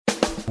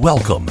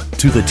Welcome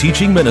to the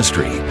teaching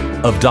ministry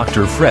of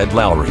Dr. Fred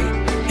Lowry,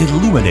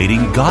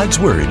 illuminating God's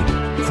Word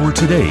for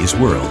today's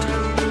world.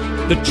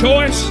 The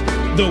choice,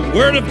 the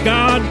Word of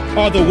God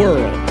or the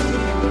world.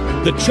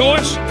 The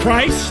choice,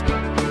 Christ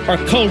or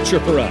culture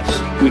for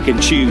us. We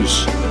can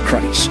choose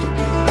Christ.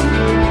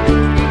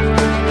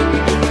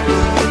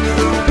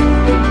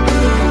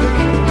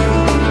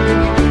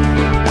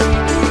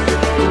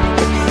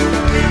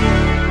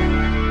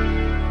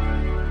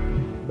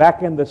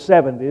 Back in the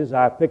 70s,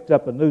 I picked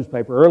up a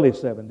newspaper, early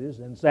 70s,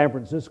 in San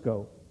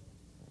Francisco.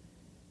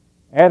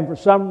 And for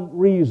some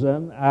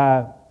reason,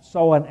 I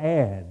saw an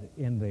ad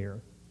in there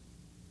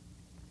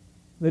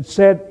that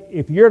said,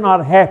 if you're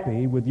not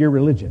happy with your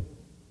religion,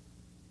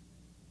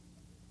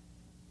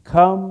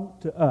 come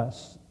to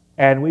us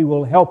and we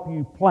will help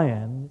you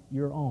plan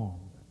your own.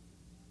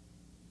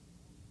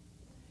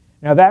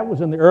 Now, that was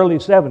in the early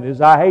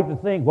 70s. I hate to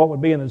think what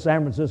would be in the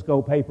San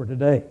Francisco paper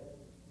today.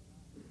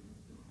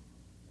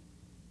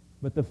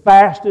 But the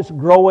fastest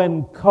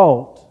growing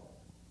cult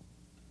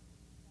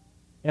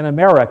in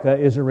America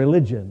is a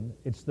religion.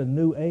 It's the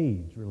New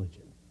Age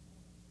religion.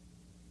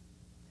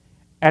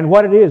 And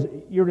what it is,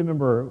 you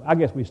remember, I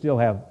guess we still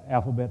have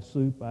alphabet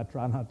soup. I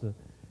try not to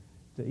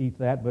eat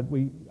that, but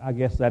I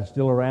guess that's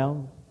still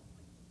around.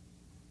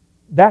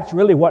 That's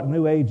really what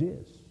New Age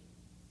is.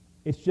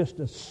 It's just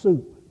a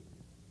soup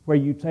where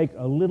you take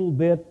a little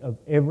bit of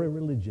every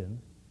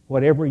religion,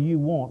 whatever you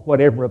want,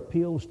 whatever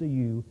appeals to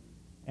you,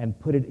 and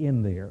put it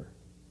in there.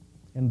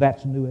 And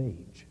that's New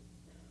Age.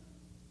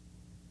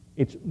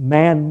 It's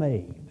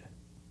man-made.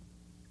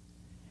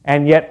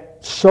 And yet,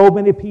 so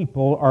many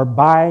people are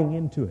buying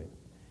into it.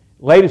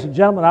 Ladies and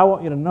gentlemen, I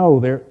want you to know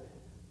there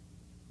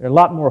are a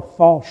lot more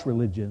false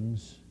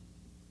religions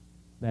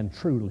than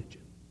true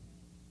religion.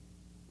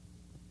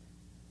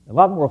 A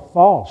lot more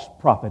false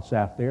prophets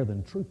out there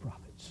than true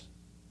prophets.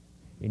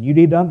 And you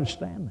need to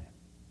understand that.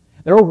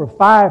 There are over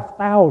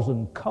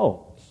 5,000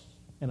 cults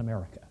in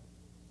America.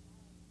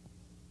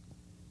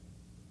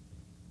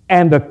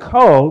 And a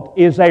cult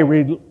is a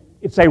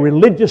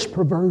religious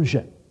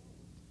perversion.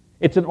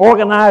 It's an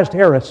organized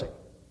heresy.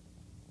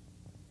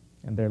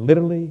 And they're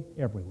literally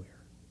everywhere.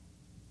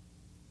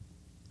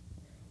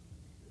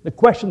 The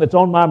question that's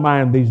on my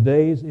mind these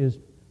days is,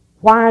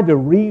 why do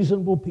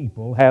reasonable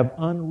people have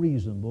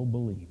unreasonable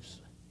beliefs?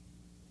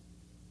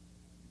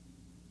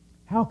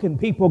 How can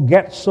people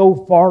get so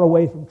far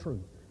away from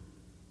truth?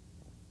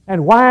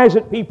 And why is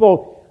it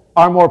people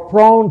are more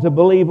prone to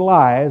believe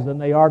lies than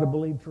they are to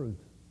believe truth?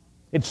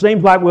 It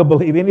seems like we'll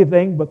believe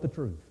anything but the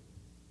truth.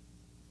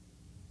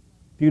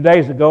 A few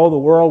days ago, the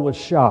world was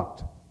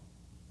shocked.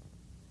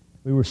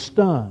 We were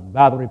stunned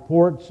by the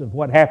reports of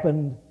what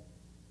happened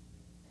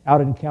out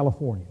in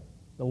California,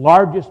 the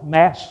largest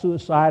mass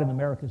suicide in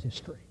America's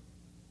history.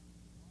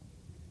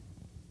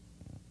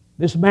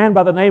 This man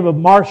by the name of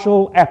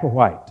Marshall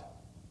Applewhite,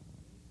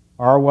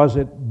 or was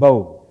it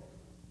Bo?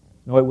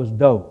 No, it was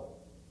Doe.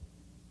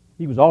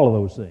 He was all of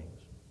those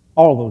things,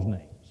 all of those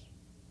names.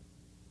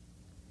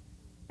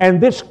 And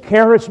this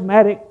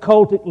charismatic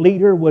cultic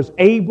leader was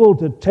able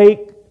to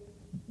take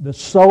the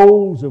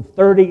souls of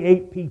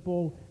 38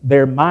 people,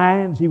 their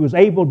minds. He was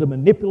able to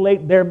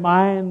manipulate their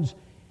minds,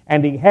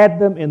 and he had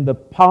them in the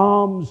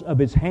palms of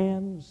his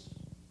hands,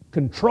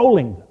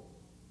 controlling them.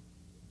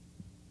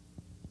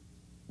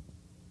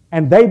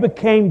 And they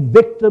became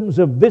victims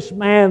of this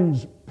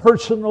man's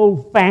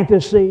personal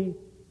fantasy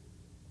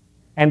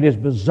and his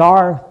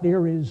bizarre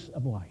theories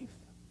of life.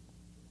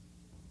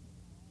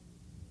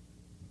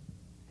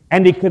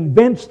 And he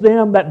convinced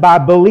them that by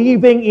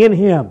believing in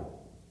him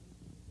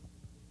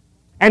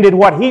and in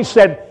what he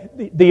said,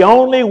 the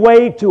only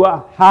way to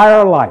a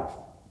higher life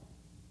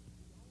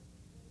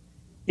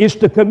is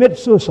to commit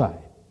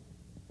suicide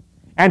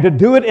and to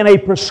do it in a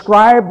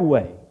prescribed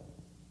way.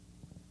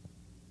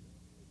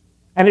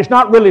 And it's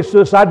not really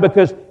suicide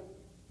because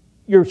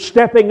you're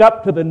stepping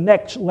up to the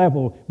next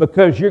level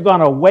because you're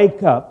going to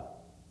wake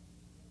up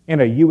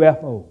in a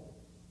UFO.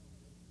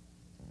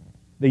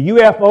 The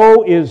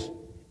UFO is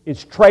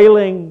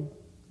trailing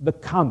the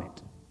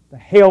comet, the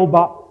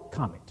Hale-Bopp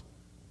comet.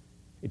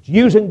 It's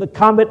using the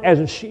comet as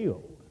a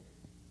shield.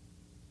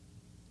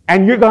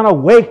 And you're going to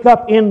wake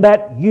up in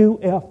that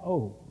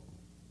UFO.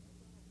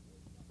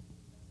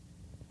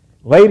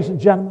 Ladies and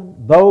gentlemen,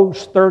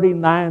 those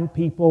 39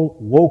 people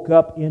woke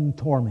up in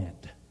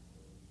torment.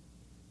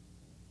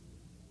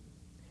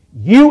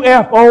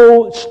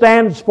 UFO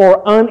stands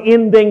for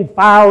unending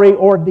fiery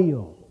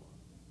ordeal.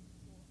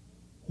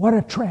 What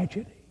a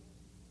tragedy.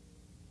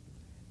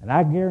 And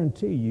I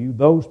guarantee you,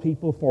 those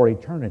people for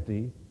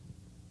eternity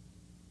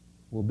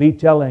will be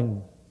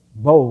telling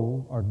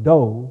Bo or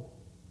Doe,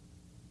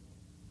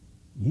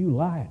 you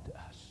lied to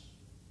us.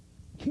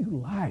 You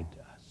lied to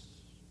us.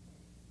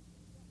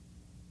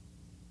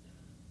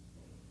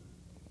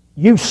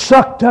 You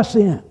sucked us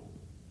in.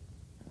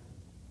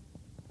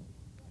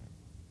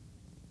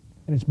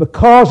 And it's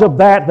because of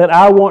that that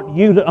I want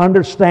you to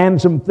understand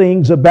some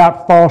things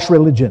about false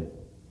religion.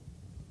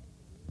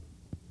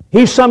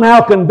 He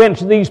somehow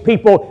convinced these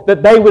people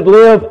that they would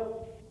live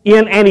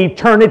in an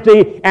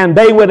eternity, and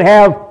they would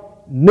have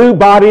new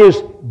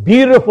bodies,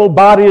 beautiful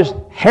bodies,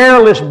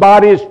 hairless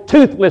bodies,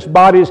 toothless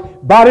bodies,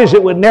 bodies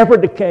that would never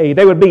decay.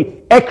 They would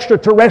be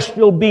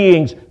extraterrestrial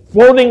beings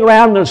floating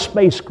around in a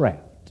spacecraft.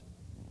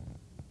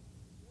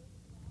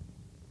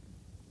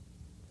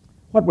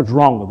 What was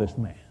wrong with this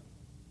man?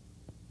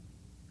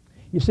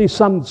 You see,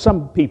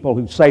 some people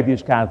who say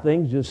these kind of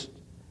things just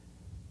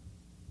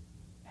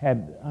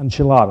had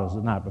enchiladas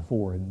the night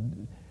before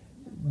and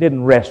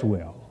didn't rest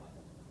well.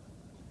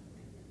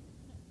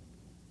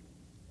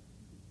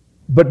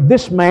 But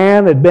this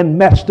man had been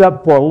messed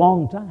up for a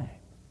long time.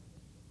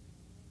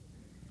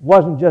 It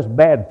wasn't just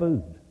bad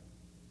food.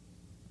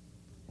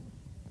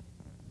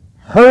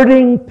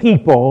 Hurting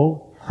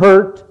people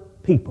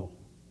hurt people.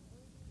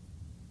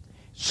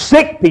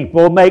 Sick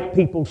people make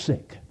people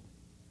sick.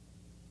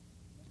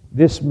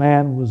 This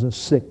man was a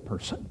sick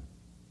person.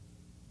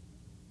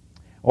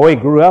 Oh, he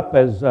grew up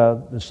as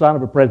the son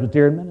of a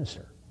Presbyterian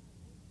minister.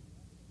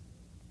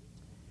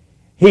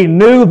 He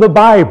knew the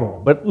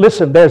Bible, but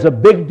listen, there's a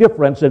big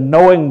difference in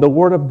knowing the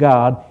Word of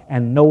God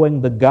and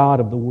knowing the God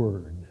of the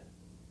Word.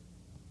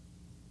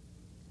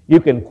 You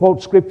can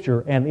quote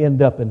Scripture and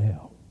end up in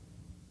hell.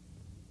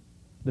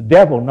 The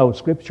devil knows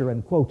Scripture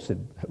and quotes it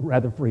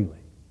rather freely.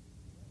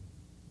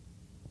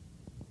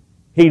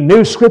 He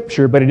knew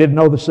Scripture, but he didn't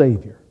know the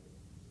Savior.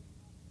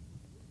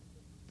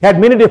 Had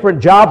many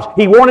different jobs.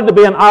 He wanted to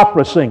be an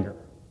opera singer.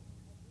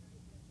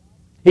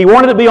 He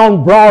wanted to be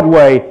on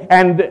Broadway,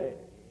 and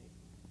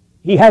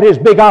he had his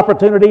big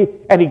opportunity,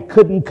 and he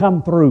couldn't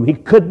come through. He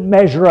couldn't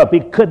measure up. He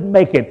couldn't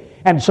make it.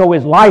 And so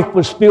his life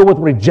was filled with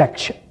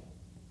rejection.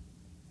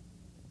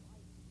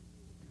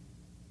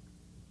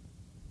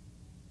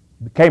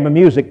 Became a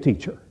music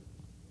teacher.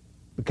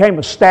 Became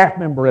a staff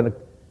member in a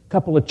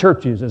couple of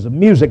churches as a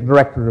music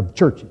director of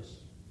churches.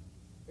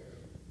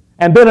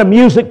 And then a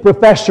music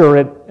professor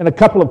in a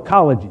couple of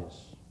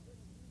colleges.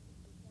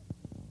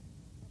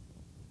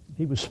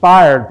 He was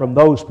fired from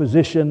those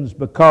positions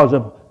because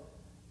of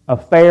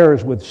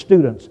affairs with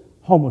students,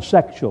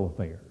 homosexual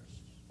affairs.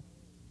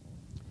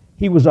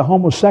 He was a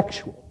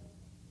homosexual.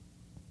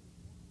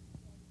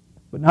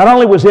 But not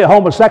only was he a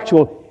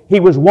homosexual,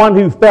 he was one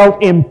who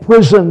felt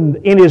imprisoned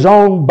in his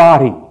own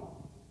body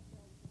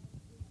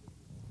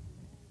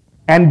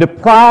and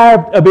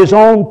deprived of his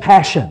own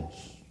passions.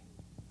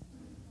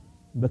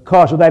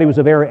 Because of that, he was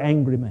a very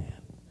angry man.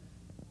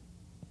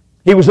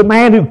 He was a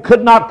man who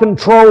could not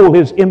control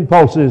his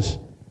impulses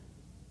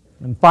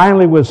and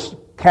finally was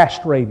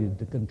castrated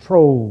to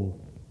control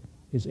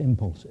his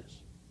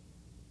impulses.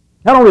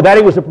 Not only that,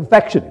 he was a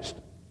perfectionist.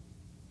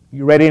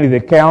 You read any of the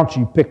accounts,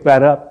 you pick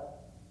that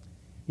up.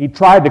 He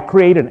tried to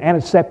create an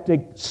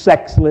antiseptic,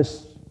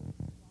 sexless,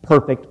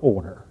 perfect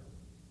order.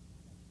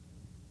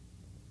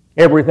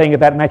 Everything at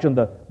that mansion,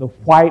 the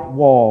white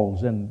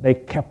walls, and they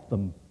kept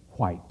them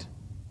white,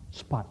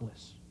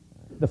 spotless.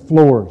 The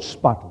floors,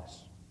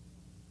 spotless.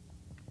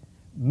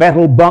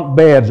 Metal bunk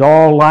beds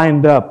all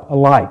lined up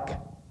alike.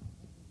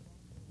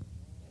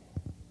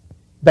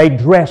 They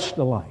dressed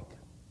alike.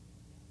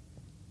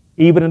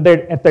 Even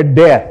at their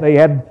death, they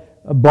had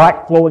a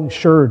black flowing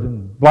shirt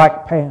and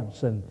black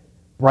pants and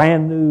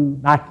brand new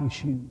Nike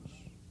shoes.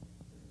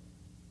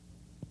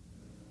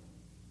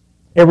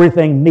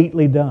 Everything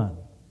neatly done.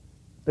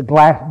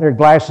 Their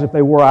glasses, if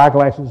they wore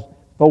eyeglasses,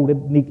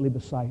 folded neatly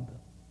beside them.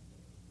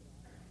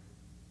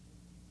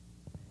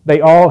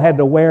 They all had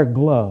to wear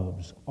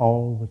gloves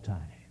all the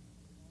time.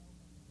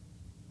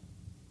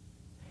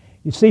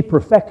 You see,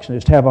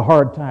 perfectionists have a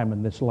hard time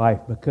in this life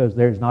because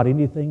there's not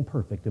anything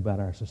perfect about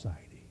our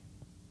society.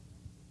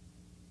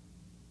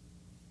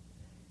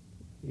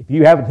 If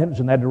you have a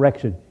tendency in that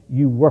direction,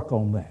 you work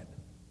on that.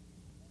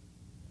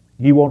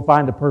 You won't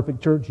find a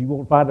perfect church. You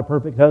won't find a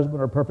perfect husband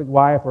or a perfect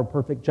wife or a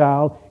perfect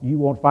child. You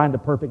won't find a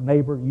perfect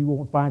neighbor. You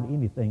won't find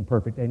anything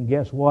perfect. And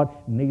guess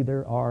what?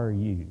 Neither are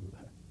you.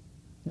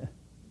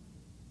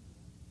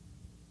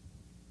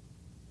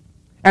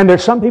 And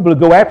there's some people who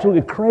go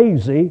absolutely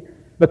crazy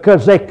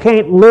because they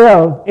can't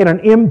live in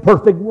an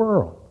imperfect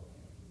world.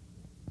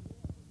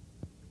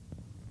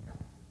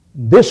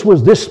 This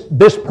was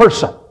this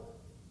person.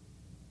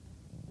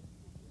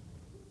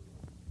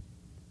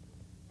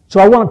 So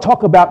I want to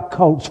talk about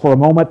cults for a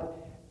moment.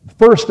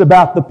 First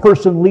about the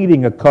person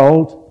leading a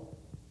cult,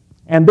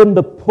 and then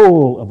the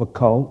pull of a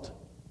cult,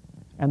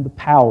 and the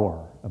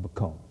power of a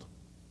cult.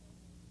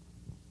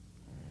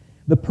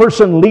 The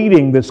person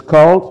leading this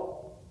cult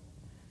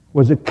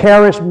was a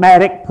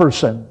charismatic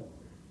person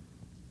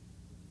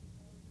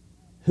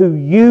who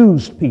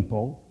used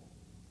people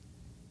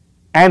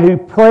and who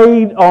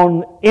preyed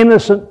on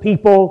innocent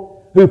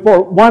people who,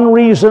 for one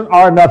reason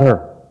or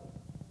another,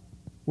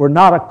 were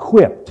not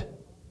equipped,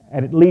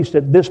 at least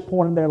at this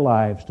point in their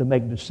lives, to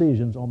make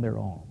decisions on their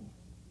own.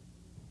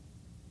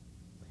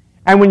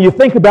 And when you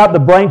think about the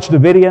Branch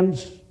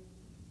Davidians,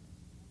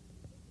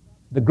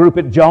 the group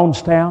at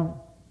Jonestown,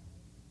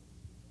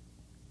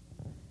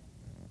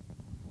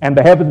 and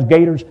the Heaven's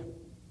Gators,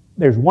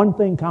 there's one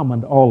thing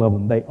common to all of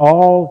them. They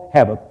all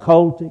have a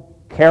cultic,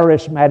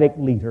 charismatic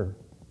leader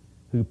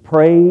who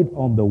preyed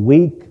on the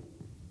weak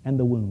and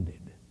the wounded.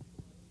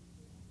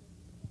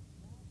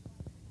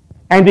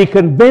 And he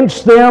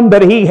convinced them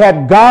that he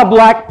had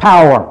godlike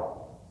power.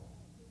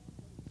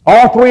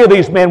 All three of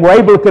these men were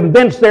able to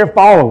convince their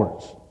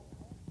followers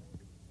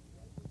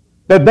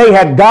that they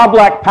had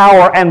godlike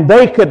power and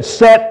they could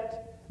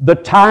set the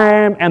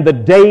time and the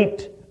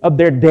date of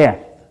their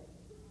death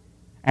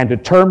and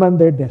determine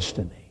their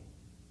destiny.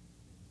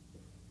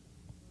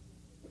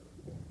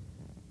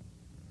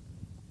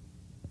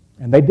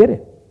 And they did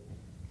it.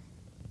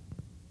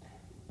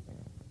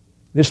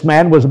 This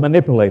man was a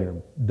manipulator,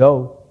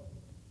 though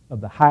of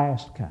the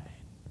highest kind.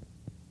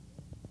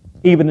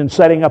 Even in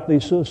setting up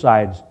these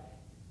suicides,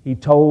 he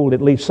told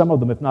at least some of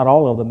them, if not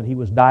all of them, that he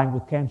was dying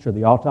with cancer.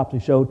 The autopsy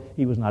showed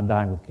he was not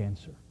dying with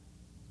cancer.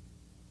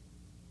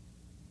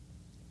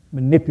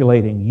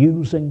 Manipulating,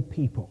 using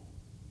people.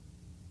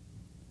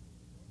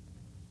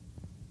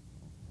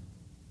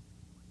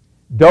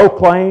 Doe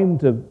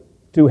claimed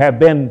to have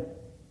been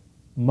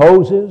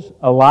Moses,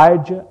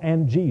 Elijah,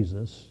 and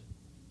Jesus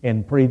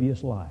in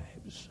previous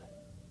lives.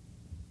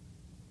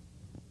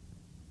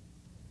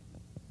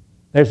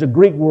 There's a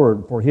Greek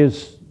word for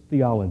his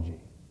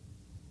theology.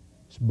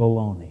 It's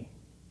baloney.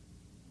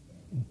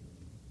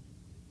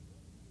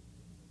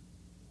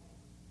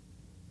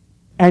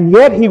 And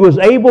yet he was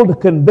able to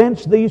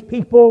convince these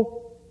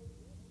people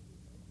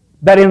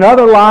that in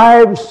other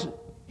lives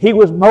he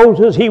was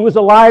Moses, he was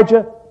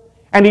Elijah,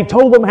 and he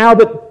told them how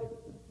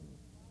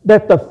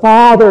that the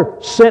Father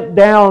sent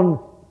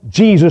down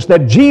Jesus,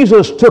 that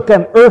Jesus took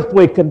an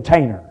earthly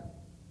container.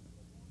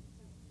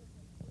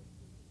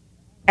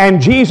 And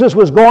Jesus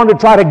was going to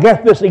try to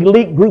get this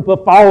elite group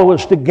of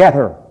followers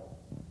together.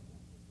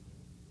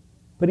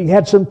 But he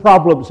had some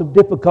problems, some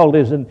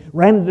difficulties, and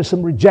ran into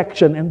some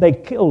rejection, and they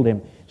killed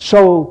him.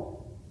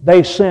 So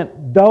they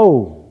sent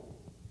Doe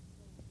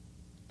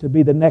to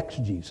be the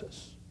next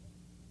Jesus.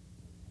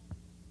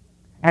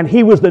 And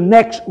he was the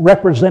next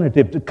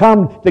representative to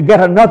come to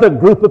get another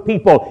group of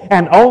people.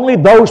 And only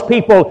those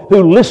people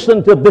who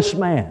listened to this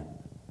man,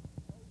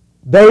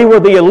 they were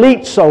the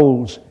elite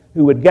souls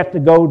who would get to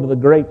go to the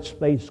great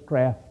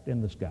spacecraft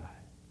in the sky.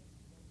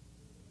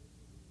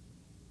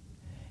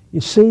 You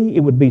see, it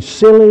would be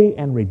silly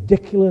and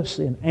ridiculous,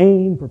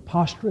 inane,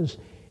 preposterous,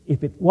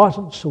 if it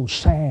wasn't so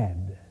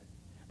sad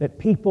that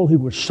people who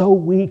were so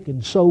weak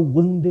and so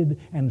wounded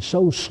and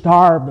so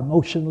starved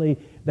emotionally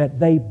that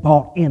they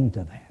bought into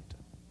that.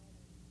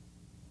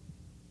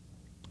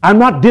 I'm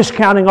not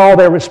discounting all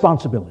their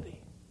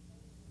responsibility.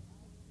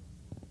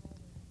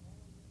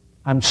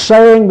 I'm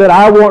saying that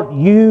I want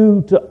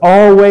you to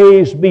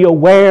always be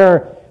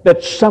aware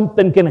that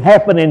something can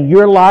happen in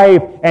your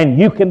life and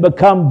you can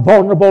become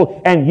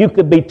vulnerable and you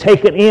could be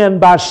taken in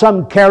by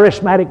some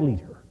charismatic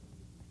leader.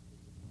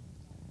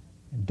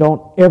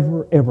 Don't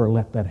ever, ever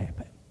let that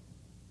happen.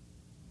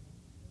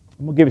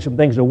 I'm going to give you some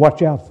things to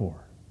watch out for.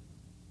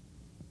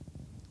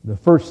 The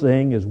first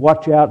thing is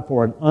watch out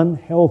for an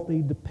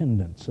unhealthy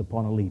dependence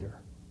upon a leader.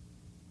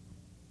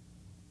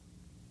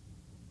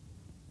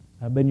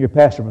 I've been your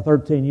pastor for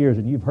 13 years,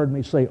 and you've heard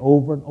me say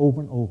over and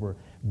over and over,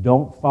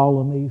 don't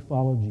follow me,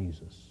 follow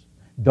Jesus.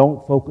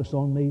 Don't focus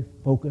on me,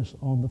 focus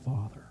on the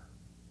Father.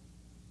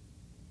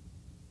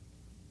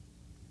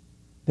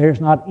 There's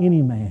not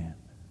any man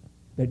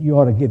that you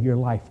ought to give your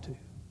life to.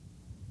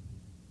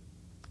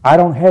 I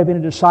don't have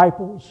any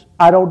disciples.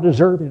 I don't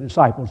deserve any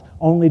disciples.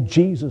 Only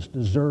Jesus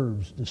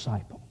deserves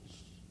disciples.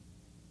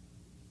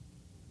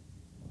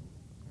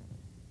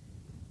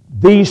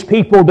 These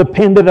people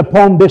depended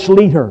upon this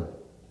leader.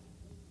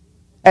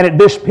 And at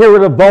this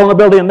period of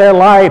vulnerability in their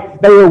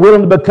life, they were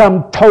willing to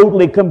become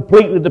totally,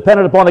 completely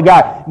dependent upon the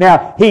guy.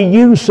 Now, he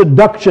used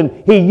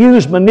seduction. He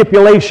used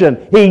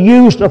manipulation. He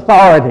used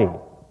authority.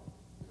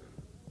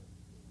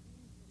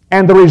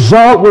 And the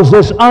result was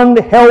this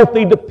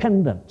unhealthy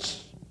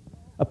dependence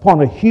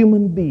upon a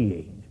human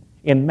being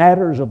in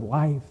matters of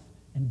life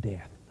and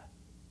death.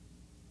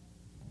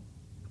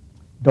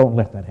 Don't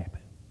let that happen.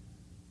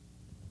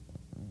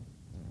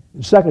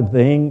 The second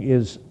thing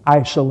is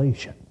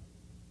isolation.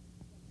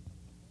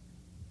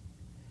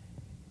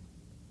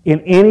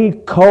 In any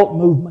cult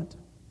movement,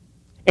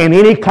 in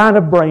any kind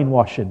of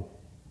brainwashing,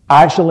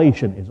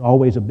 isolation is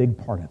always a big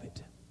part of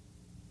it.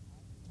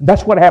 And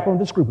that's what happened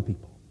with this group of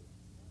people.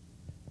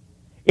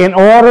 In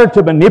order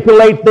to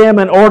manipulate them,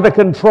 in order to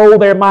control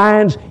their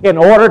minds, in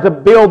order to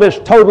build this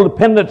total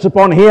dependence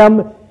upon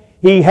him,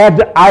 he had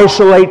to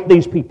isolate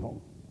these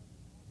people.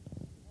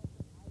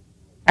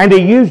 And he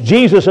used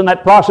Jesus in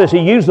that process. He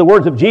used the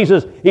words of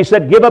Jesus. He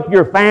said, give up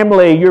your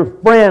family, your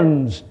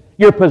friends,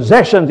 your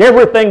possessions,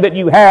 everything that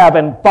you have,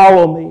 and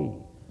follow me.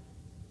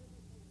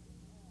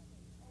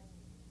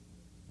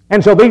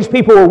 And so these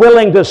people were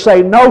willing to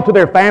say no to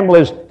their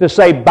families, to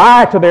say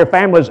bye to their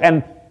families,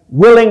 and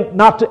willing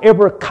not to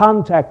ever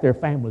contact their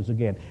families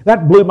again.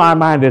 That blew my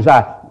mind as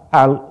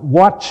I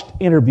watched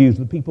interviews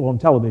with people on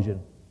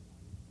television.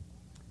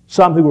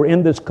 Some who were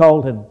in this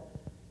cult and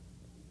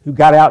who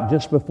got out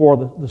just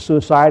before the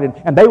suicide,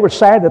 and they were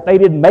sad that they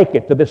didn't make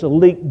it to this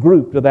elite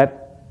group, to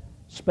that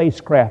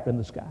spacecraft in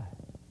the sky.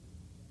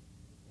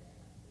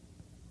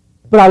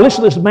 But I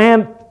listened to this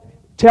man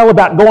tell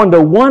about going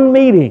to one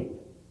meeting.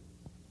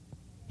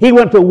 He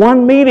went to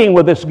one meeting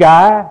with this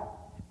guy,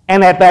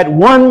 and at that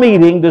one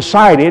meeting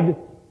decided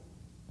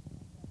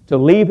to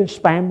leave his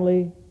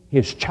family,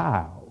 his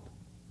child,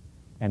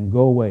 and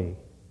go away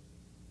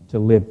to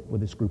live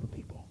with this group of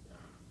people.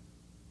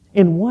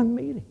 In one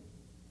meeting.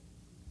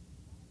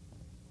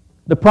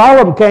 The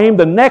problem came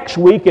the next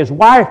week. His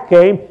wife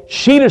came.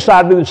 She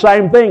decided to do the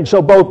same thing.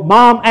 So both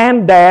mom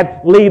and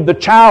dad leave the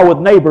child with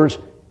neighbors,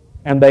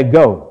 and they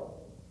go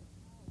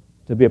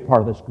to be a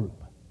part of this group.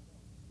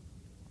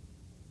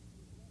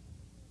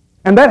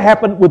 And that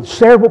happened with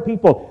several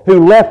people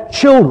who left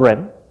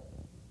children,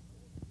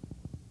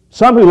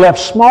 some who left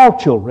small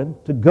children,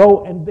 to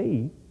go and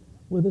be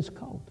with this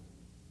cult.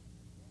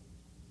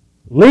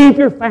 Leave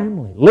your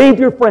family, leave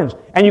your friends,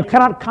 and you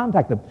cannot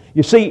contact them.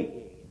 You see,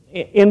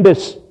 in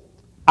this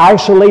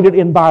isolated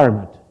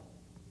environment,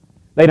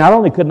 they not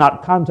only could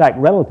not contact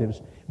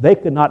relatives, they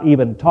could not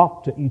even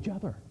talk to each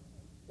other.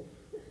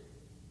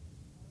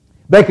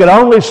 They could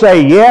only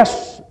say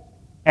yes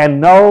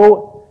and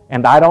no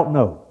and I don't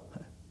know.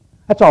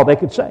 That's all they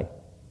could say.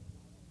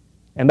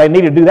 And they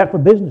needed to do that for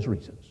business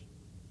reasons.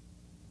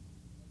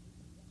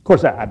 Of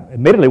course,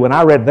 admittedly, when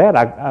I read that,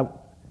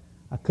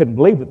 I couldn't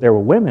believe that there were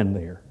women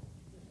there.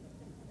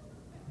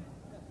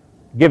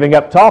 Giving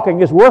up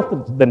talking is worse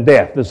than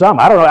death to some.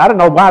 I don't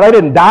know why they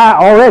didn't die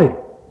already.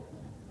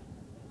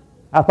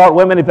 I thought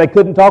women, if they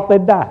couldn't talk,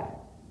 they'd die.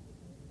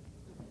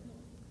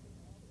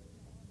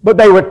 But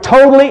they were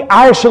totally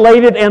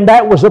isolated, and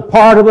that was a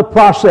part of the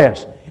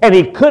process. And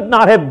he could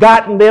not have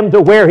gotten them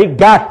to where he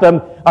got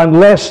them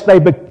unless they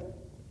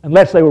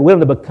were willing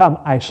to become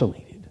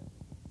isolated.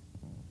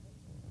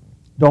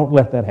 Don't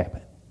let that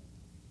happen.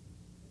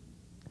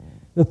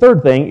 The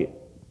third thing,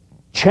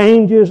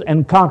 changes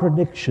and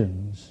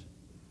contradictions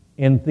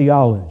in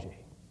theology.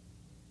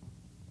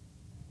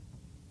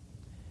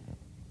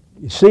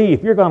 You see,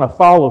 if you're going to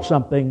follow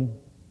something,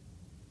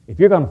 if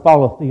you're going to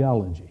follow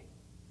theology,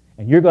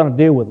 and you're going to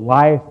deal with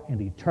life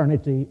and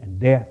eternity and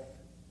death,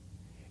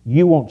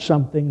 you want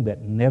something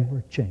that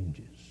never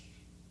changes.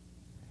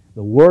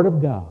 The Word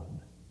of God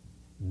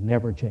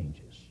never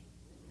changes.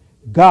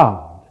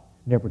 God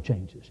never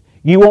changes.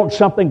 You want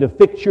something to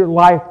fix your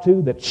life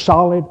to that's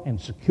solid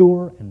and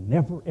secure and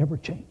never, ever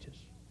changes.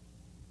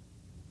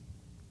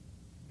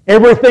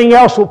 Everything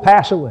else will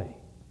pass away.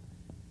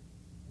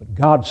 But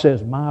God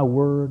says, my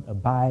word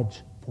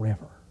abides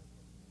forever.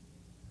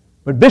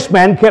 But this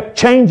man kept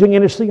changing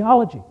in his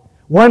theology.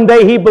 One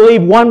day he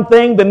believed one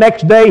thing, the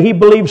next day he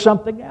believed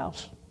something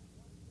else.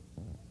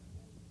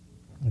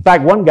 In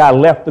fact, one guy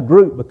left the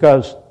group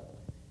because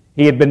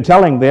he had been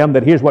telling them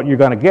that here's what you're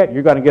going to get.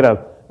 You're going to get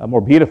a more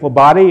beautiful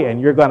body,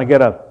 and you're going to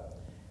get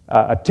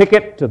a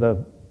ticket to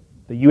the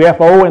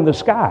UFO in the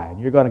sky. And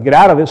you're going to get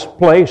out of this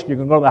place, and you're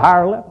going to go to the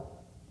higher level.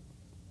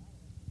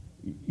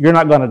 You're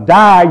not going to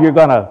die, you're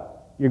going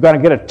to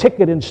get a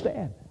ticket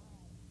instead.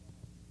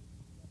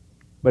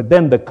 But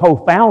then the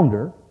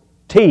co-founder,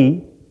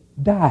 T,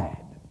 died.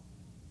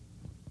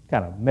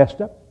 Kind of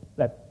messed up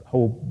that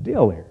whole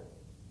deal there.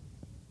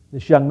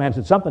 This young man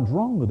said, something's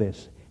wrong with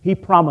this. He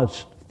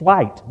promised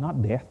flight,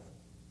 not death.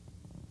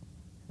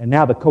 And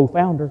now the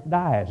co-founder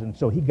dies, and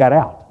so he got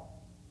out.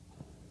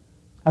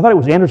 I thought it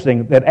was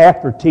interesting that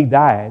after T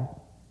died,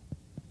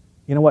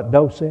 you know what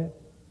Doe said?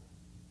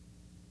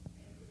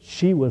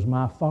 She was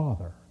my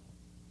father.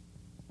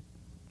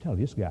 Tell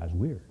you, this guy's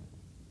weird.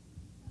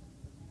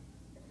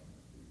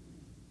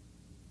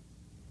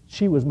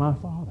 She was my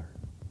father.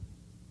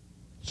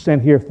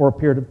 Sent here for a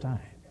period of time.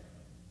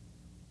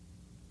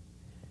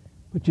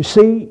 But you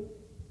see,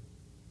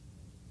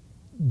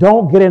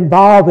 don't get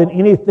involved in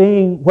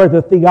anything where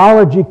the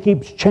theology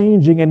keeps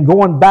changing and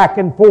going back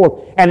and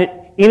forth, and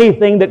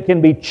anything that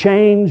can be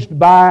changed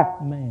by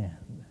man.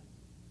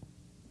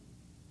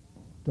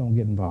 Don't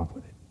get involved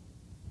with it.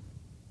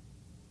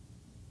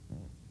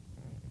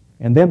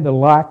 And then the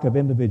lack of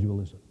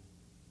individualism.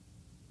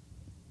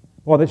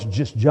 Boy, this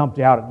just jumped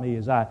out at me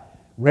as I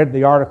read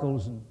the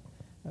articles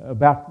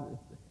about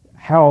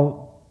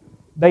how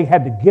they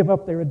had to give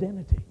up their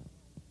identity.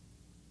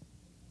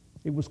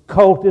 It was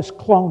cultist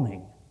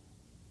cloning.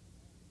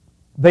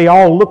 They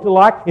all looked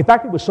alike. In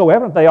fact, it was so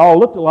evident they all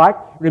looked alike.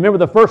 Remember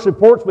the first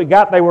reports we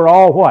got, they were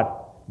all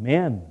what?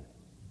 Men.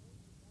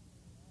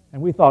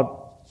 And we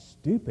thought,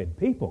 stupid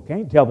people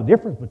can't tell the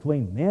difference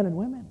between men and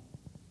women.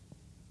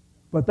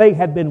 But they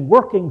had been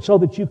working so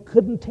that you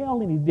couldn't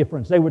tell any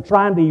difference. They were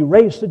trying to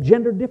erase the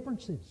gender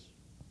differences.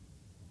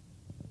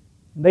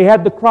 They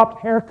had the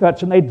cropped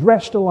haircuts and they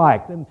dressed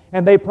alike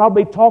and they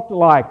probably talked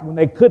alike when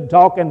they could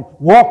talk and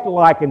walked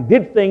alike and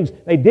did things.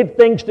 They did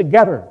things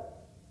together.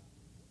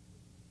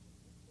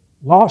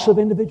 Loss of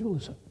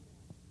individualism.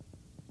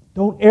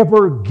 Don't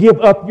ever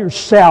give up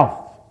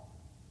yourself.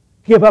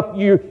 Give up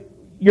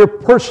your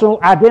personal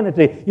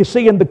identity. You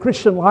see, in the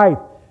Christian life,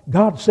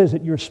 God says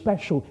that you're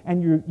special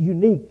and you're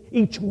unique,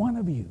 each one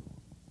of you.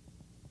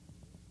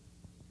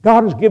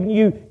 God has given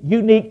you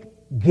unique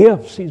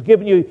gifts. He's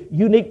given you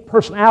unique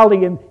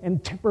personality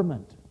and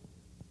temperament.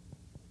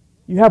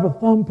 You have a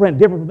thumbprint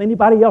different from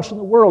anybody else in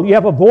the world. You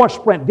have a voice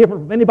print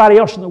different from anybody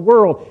else in the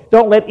world.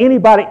 Don't let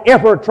anybody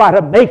ever try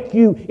to make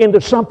you into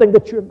something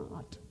that you're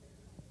not.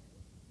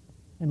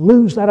 And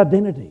lose that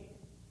identity.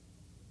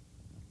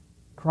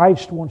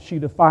 Christ wants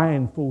you to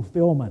find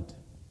fulfillment.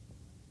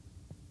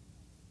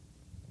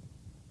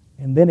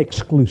 And then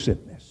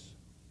exclusiveness.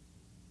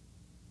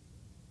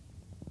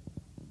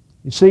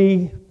 You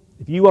see,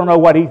 if you want to know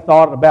what He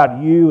thought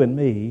about you and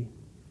me,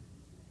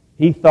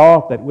 He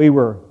thought that we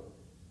were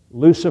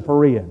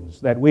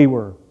Luciferians, that we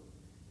were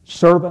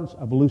servants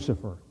of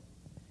Lucifer.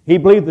 He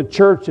believed the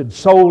church had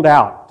sold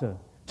out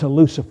to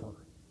Lucifer.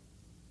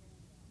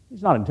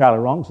 He's not entirely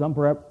wrong. Some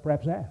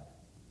perhaps have.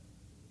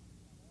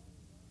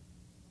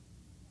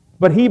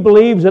 But he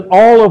believes that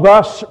all of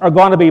us are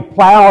going to be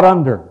plowed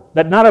under,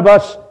 that none of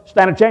us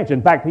stand a chance.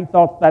 In fact, he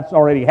thought that's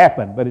already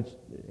happened, but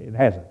it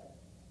hasn't.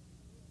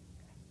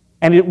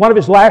 And one of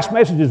his last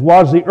messages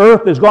was the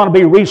earth is going to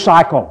be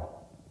recycled.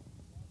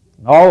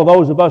 And all of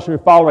those of us who are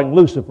following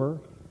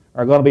Lucifer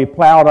are going to be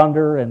plowed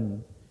under,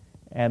 and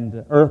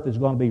the earth is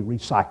going to be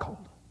recycled,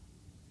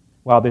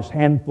 while this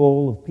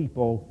handful of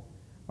people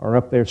are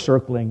up there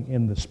circling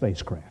in the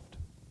spacecraft.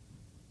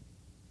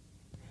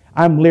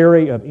 I'm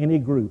leery of any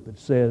group that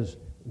says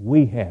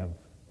we have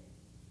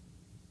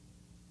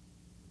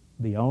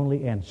the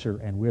only answer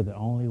and we're the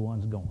only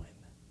ones going.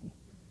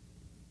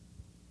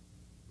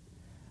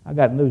 I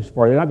got news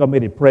for you. There's not going to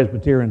be any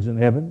Presbyterians in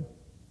heaven.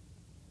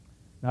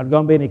 Not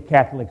going to be any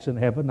Catholics in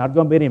heaven. Not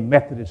going to be any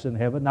Methodists in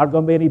heaven. Not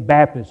going to be any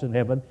Baptists in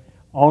heaven.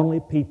 Only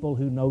people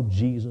who know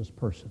Jesus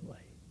personally.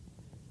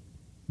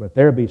 But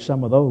there'll be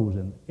some of those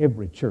in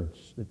every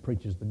church that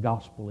preaches the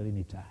gospel at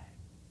any time.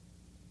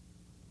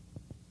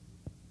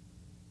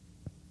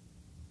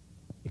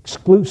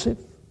 Exclusive?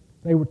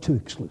 They were too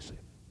exclusive.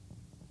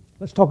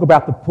 Let's talk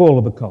about the pull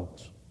of the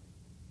cults.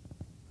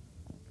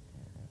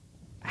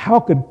 How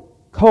could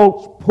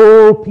cults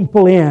pull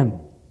people in?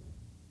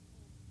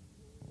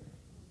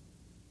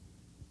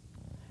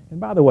 And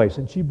by the way,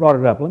 since you brought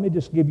it up, let me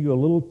just give you a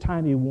little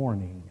tiny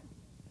warning.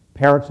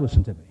 Parents,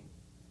 listen to me.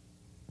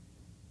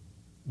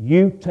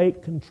 You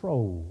take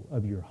control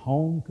of your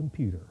home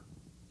computer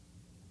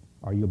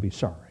or you'll be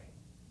sorry.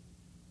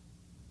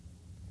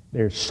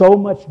 There's so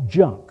much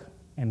junk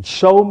and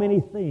so many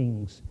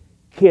things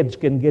kids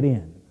can get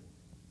in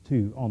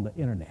to on the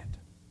internet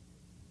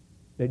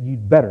that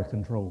you'd better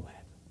control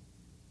that.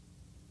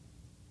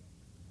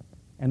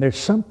 And there's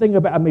something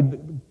about,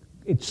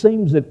 it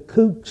seems that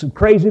kooks and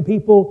crazy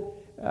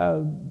people,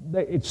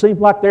 it seems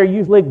like they're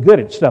usually good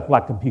at stuff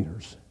like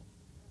computers.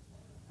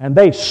 And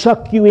they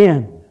suck you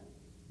in.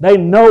 They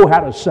know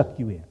how to suck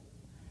you in.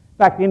 In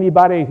fact,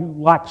 anybody who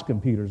likes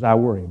computers, I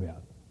worry about.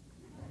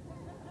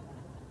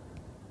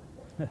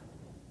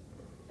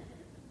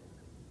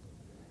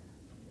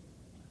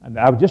 And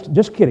I was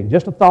just kidding,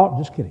 just a thought,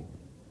 just kidding.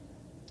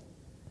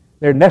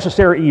 They're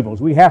necessary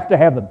evils. We have to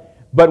have them.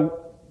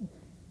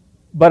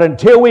 But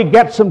until we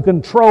get some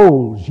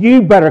controls,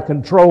 you better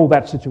control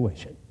that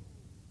situation.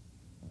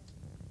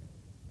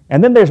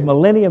 And then there's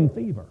millennium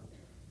fever.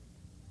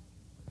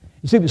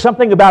 You see, there's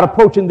something about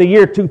approaching the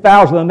year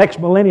 2000, the next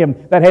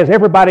millennium, that has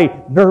everybody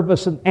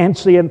nervous and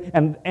antsy,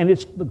 and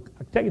it's,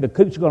 I tell you, the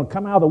kooks are going to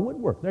come out of the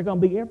woodwork. They're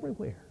going to be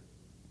everywhere.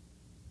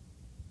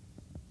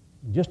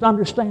 Just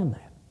understand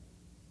that.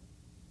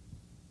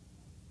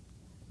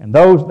 And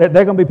there are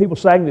going to be people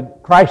saying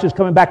that Christ is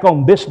coming back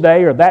on this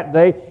day or that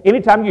day.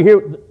 Anytime you hear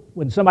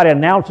when somebody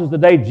announces the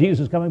day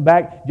Jesus is coming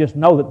back, just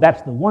know that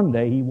that's the one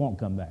day He won't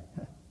come back.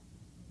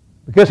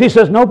 Because He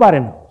says nobody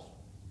knows.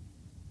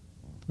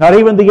 Not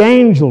even the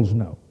angels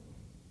know.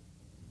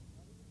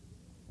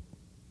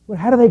 But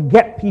how do they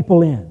get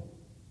people in?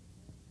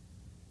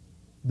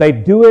 They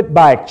do it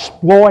by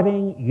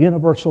exploiting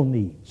universal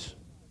needs.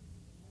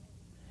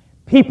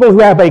 People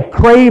who have a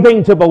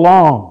craving to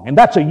belong, and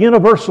that's a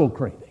universal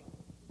craving.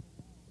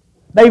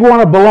 They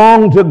want to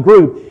belong to a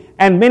group.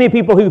 And many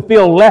people who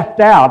feel left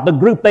out, the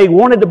group they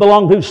wanted to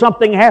belong to,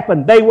 something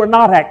happened. They were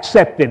not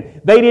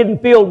accepted. They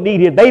didn't feel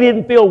needed. They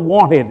didn't feel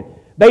wanted.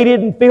 They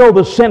didn't feel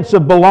the sense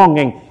of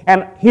belonging.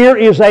 And here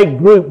is a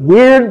group,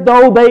 weird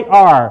though they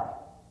are,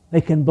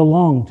 they can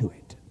belong to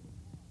it.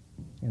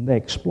 And they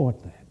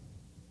exploit that.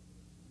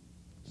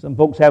 Some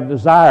folks have a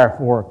desire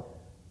for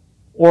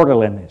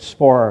orderliness,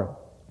 for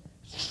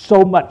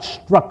so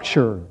much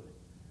structure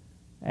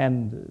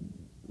and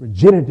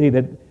rigidity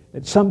that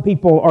some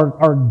people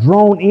are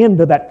drawn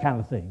into that kind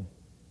of thing.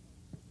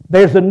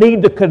 There's a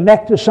need to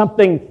connect to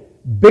something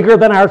bigger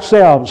than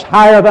ourselves,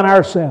 higher than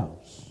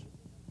ourselves.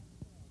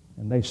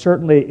 And they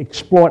certainly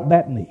exploit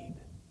that need.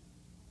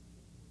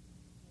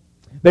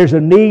 There's a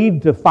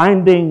need to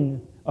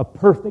finding a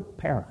perfect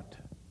parent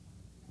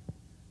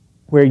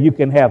where you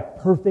can have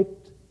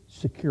perfect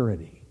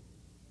security,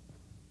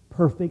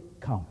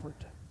 perfect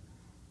comfort.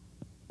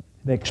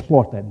 They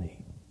exploit that need.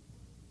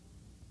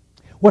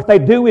 What they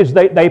do is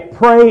they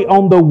prey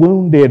on the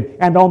wounded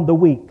and on the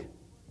weak.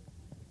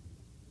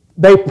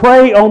 They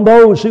prey on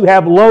those who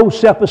have low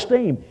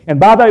self-esteem. And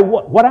by the way,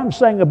 what I'm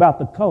saying about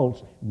the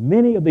cults,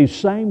 many of these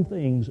same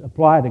things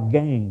apply to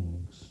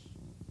gangs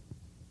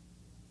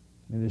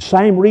And the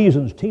same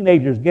reasons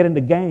teenagers get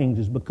into gangs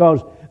is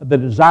because of the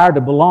desire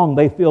to belong.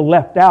 They feel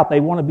left out. They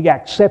want to be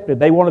accepted.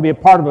 They want to be a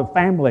part of a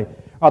family.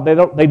 Or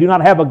they do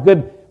not have a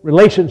good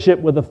relationship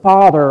with the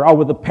father or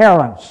with the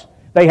parents.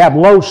 They have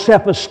low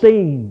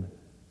self-esteem.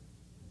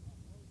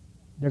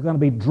 They're going to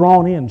be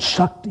drawn in,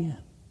 sucked in,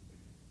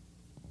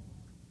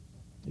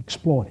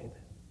 exploited.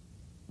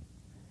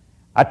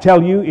 I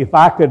tell you, if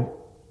I could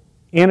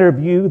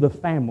interview the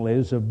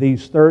families of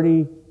these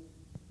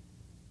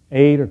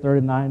 38 or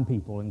 39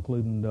 people,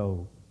 including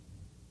Doe,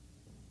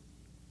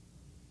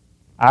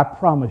 I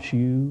promise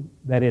you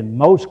that in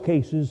most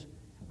cases,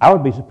 I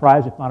would be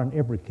surprised if not in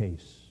every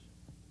case,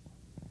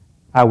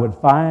 I would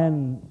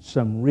find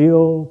some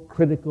real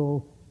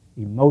critical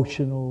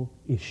emotional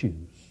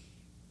issues.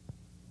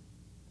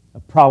 A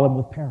problem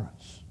with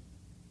parents.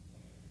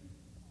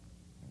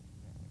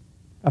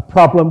 A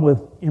problem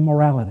with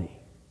immorality.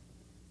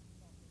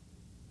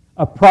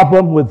 A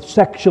problem with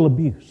sexual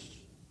abuse.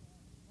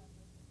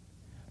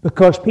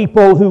 Because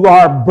people who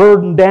are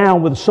burdened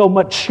down with so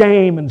much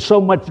shame and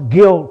so much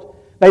guilt,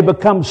 they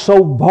become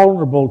so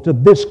vulnerable to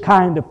this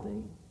kind of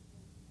thing.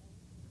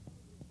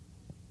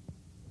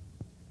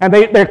 And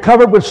they're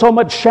covered with so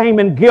much shame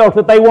and guilt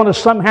that they want to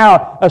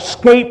somehow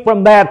escape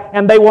from that,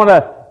 and they want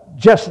to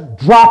just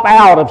drop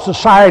out of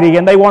society,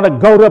 and they want to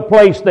go to a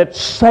place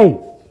that's safe.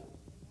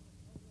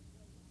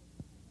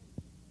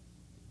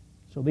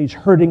 So these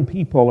hurting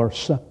people are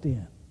sucked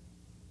in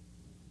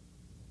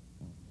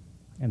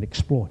and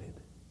exploited.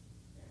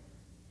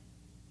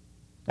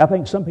 I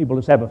think some people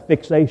just have a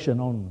fixation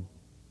on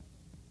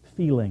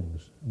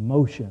feelings,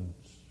 emotions,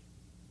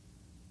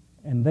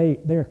 and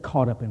they're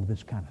caught up in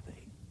this kind of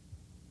thing.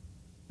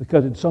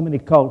 Because in so many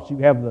cults you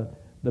have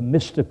the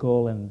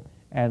mystical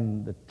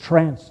and the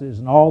trances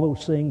and all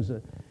those things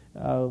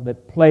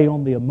that play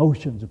on the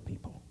emotions of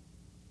people.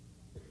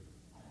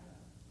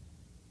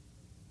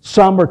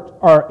 Some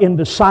are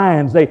into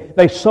signs.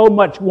 They so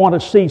much want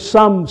to see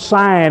some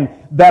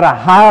sign that a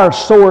higher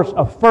source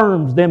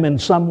affirms them in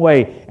some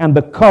way, and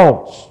the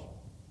cults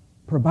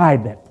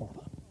provide that for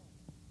them.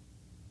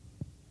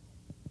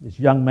 This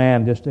young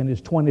man, just in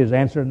his 20s,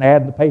 answered an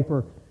ad in the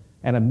paper,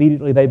 and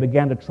immediately they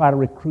began to try to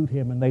recruit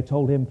him, and they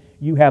told him,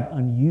 "You have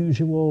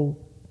unusual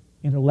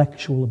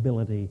intellectual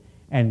ability,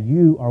 and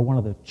you are one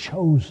of the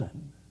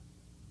chosen.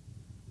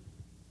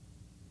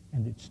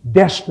 And it's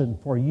destined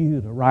for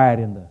you to ride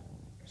in the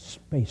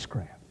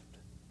spacecraft,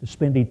 to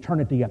spend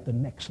eternity at the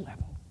next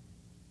level."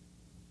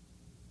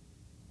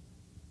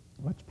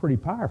 Well, that's pretty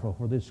powerful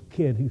for this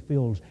kid who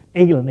feels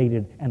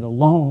alienated and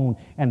alone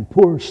and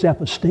poor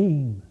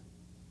self-esteem.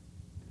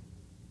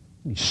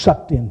 He's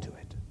sucked into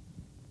it.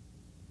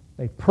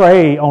 They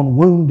prey on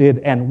wounded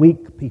and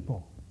weak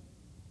people.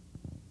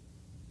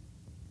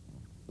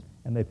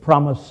 And they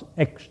promise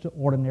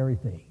extraordinary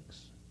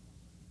things.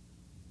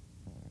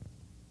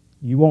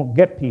 You won't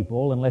get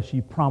people unless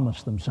you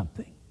promise them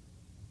something.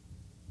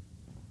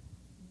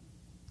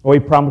 Oh, he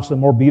promised them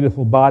more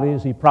beautiful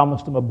bodies. He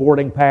promised them a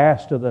boarding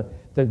pass to the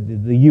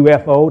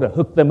UFO, to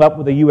hook them up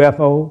with a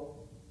UFO.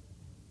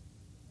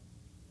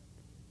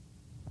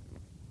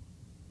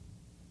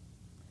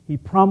 He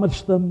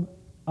promised them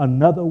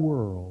another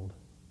world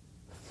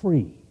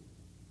free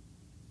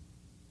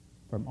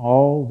from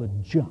all the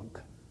junk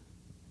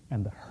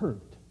and the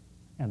hurt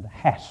and the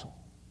hassle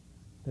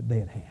that they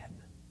had had.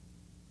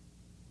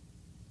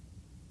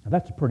 Now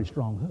that's a pretty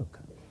strong hook.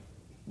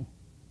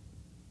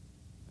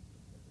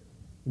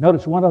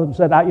 Notice one of them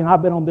said,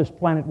 I've been on this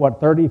planet,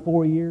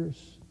 34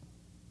 years?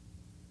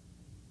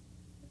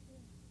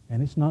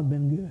 And it's not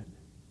been good.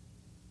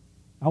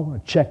 I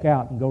want to check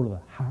out and go to the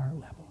higher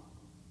level.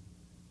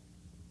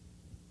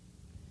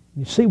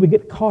 You see, we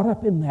get caught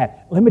up in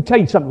that. Let me tell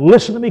you something.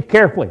 Listen to me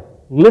carefully.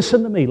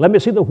 Listen to me. Let me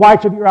see the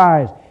whites of your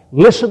eyes.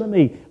 Listen to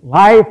me.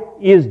 Life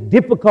is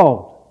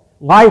difficult.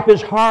 Life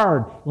is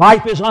hard.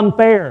 Life is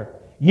unfair.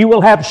 You will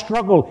have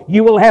struggle.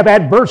 You will have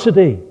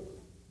adversity.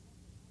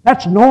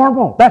 That's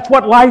normal. That's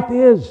what life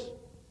is.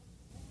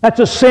 That's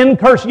a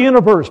sin-cursed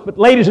universe. But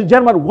ladies and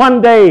gentlemen,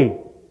 one day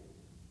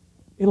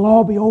it'll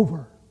all be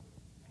over.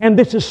 And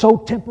this is so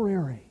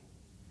temporary.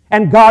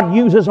 And God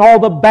uses all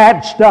the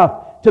bad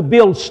stuff to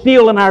build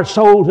steel in our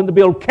souls and to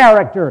build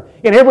character.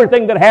 In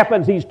everything that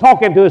happens, He's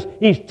talking to us,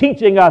 He's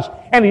teaching us,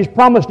 and He's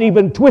promised to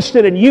even twist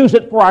it and use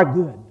it for our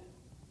good.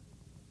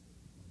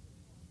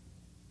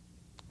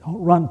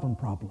 Don't run from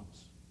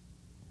problems.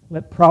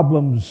 Let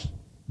problems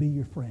be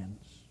your friends.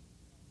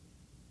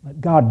 Let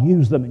God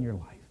use them in your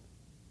life.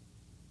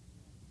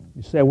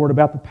 You say a word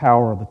about the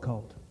power of the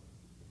cult.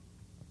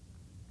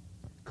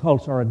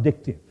 Cults are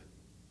addictive.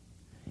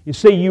 You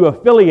see, you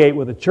affiliate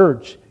with a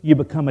church, you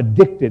become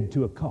addicted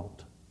to a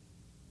cult.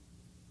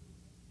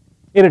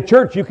 In a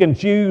church, you can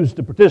choose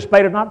to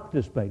participate or not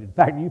participate. In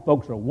fact, you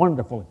folks are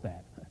wonderful at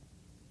that.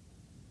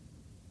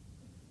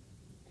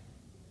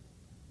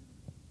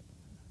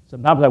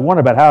 Sometimes I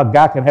wonder about how a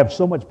guy can have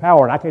so much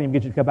power and I can't even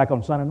get you to come back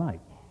on Sunday night.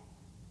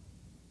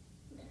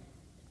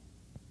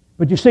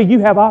 But you see, you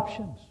have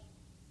options.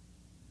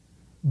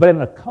 But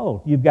in a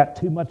cult, you've got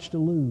too much to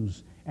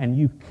lose, and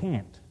you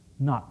can't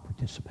not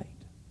participate.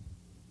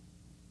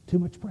 Too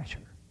much pressure.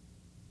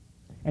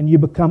 And you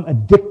become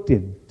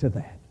addicted to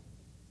that.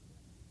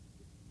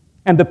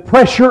 And the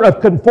pressure of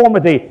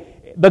conformity,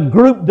 the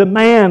group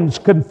demands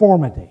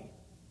conformity.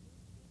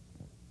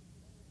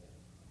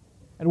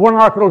 And one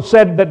article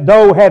said that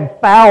Doe had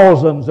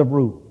thousands of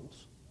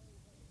rules.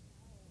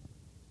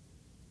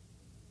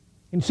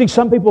 And see,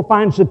 some people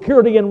find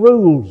security in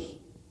rules.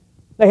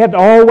 They had to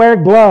all wear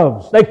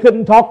gloves. They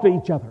couldn't talk to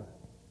each other.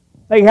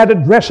 They had to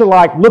dress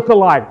alike, look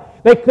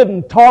alike. They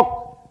couldn't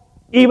talk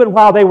even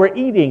while they were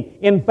eating.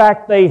 In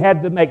fact, they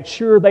had to make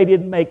sure they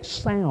didn't make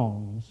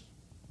sounds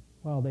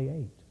while they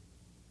ate.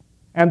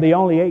 And they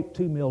only ate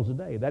 2 meals a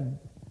day.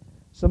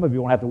 Some of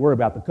you won't have to worry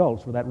about the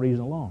cults for that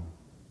reason alone.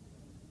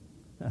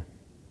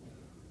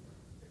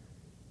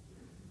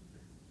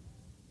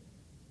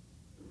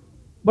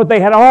 But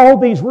they had all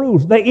these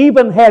rules. They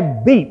even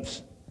had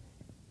beeps.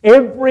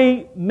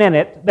 Every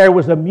minute there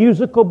was a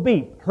musical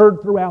beep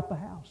heard throughout the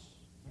house,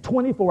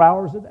 24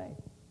 hours a day.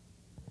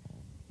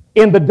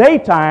 In the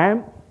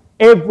daytime,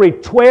 every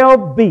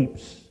 12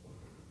 beeps,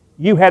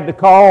 you had to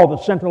call the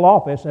central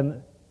office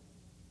and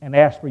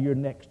ask for your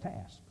next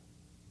task.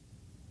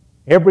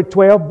 Every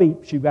 12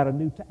 beeps, you got a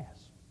new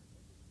task.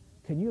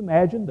 Can you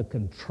imagine the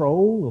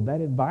control of that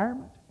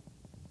environment?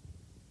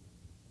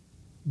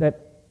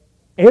 That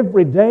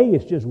every day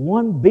it's just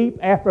one beep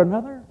after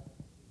another.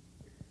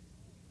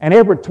 And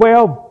every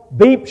 12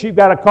 beeps, you've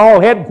got to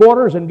call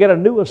headquarters and get a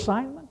new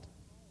assignment.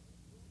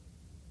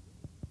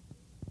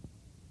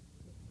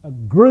 A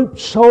group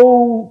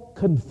so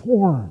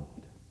conformed.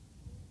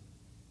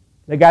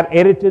 They got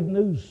edited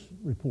news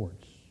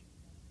reports.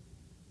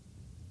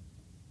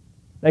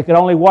 They could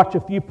only watch a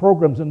few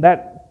programs, and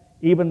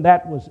even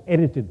that was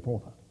edited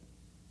for them.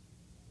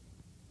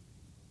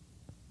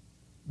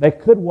 They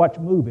could watch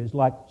movies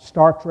like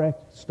Star Trek,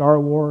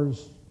 Star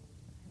Wars,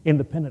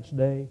 Independence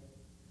Day,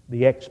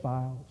 The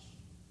X-Files.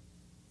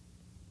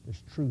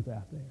 There's truth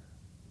out there.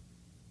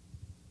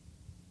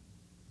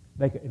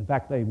 In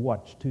fact, they've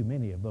watched too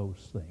many of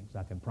those things,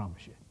 I can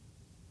promise you.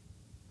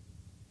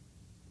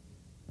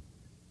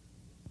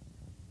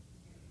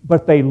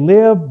 But they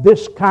lived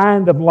this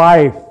kind of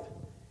life,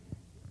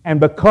 and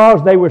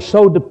because they were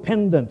so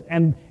dependent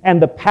and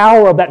the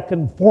power of that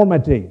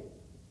conformity,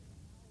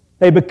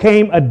 they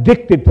became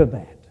addicted to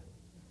that.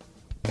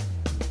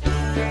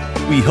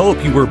 We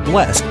hope you were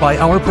blessed by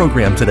our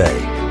program today.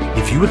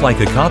 If you would like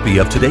a copy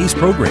of today's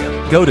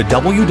program, go to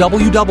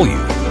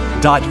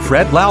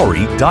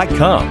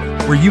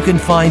www.fredlowry.com, where you can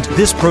find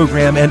this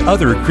program and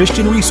other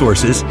Christian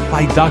resources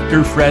by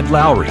Dr. Fred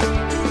Lowry.